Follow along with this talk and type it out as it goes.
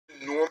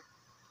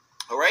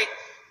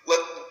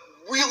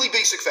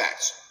basic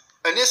facts.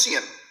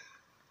 Onision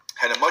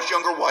had a much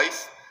younger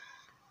wife.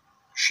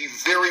 She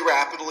very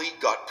rapidly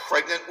got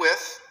pregnant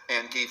with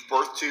and gave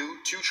birth to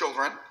 2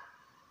 children.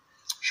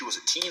 She was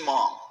a teen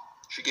mom.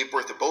 She gave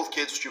birth to both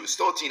kids. She was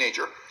still a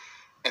teenager.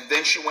 And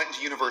then she went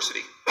to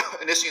university.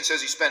 Onision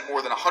says he spent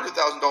more than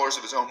 $100,000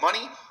 of his own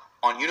money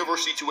on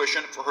university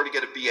tuition for her to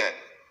get a BA.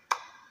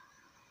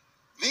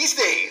 These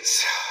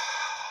days,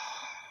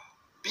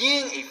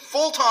 being a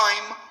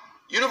full-time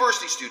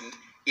university student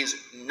is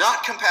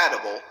not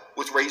compatible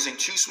with raising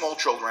 2 small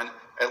children,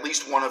 at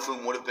least one of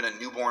whom would have been a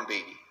newborn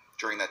baby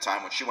during that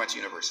time when she went to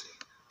university.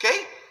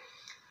 Okay?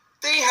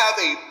 They have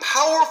a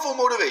powerful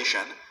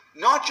motivation,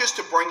 not just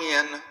to bring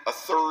in a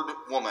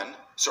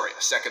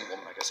second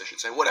woman, I guess I should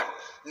say, whatever.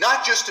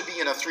 Not just to be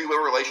in a 3-way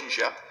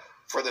relationship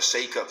for the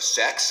sake of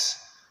sex.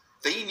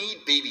 They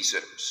need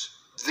babysitters.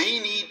 They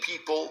need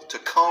people to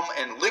come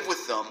and live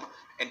with them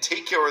and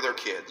take care of their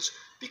kids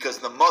because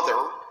the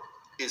mother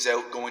is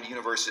out going to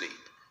university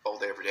all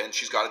day, every day, and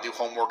she's got to do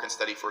homework and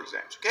study for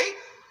exams, okay?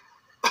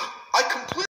 I completely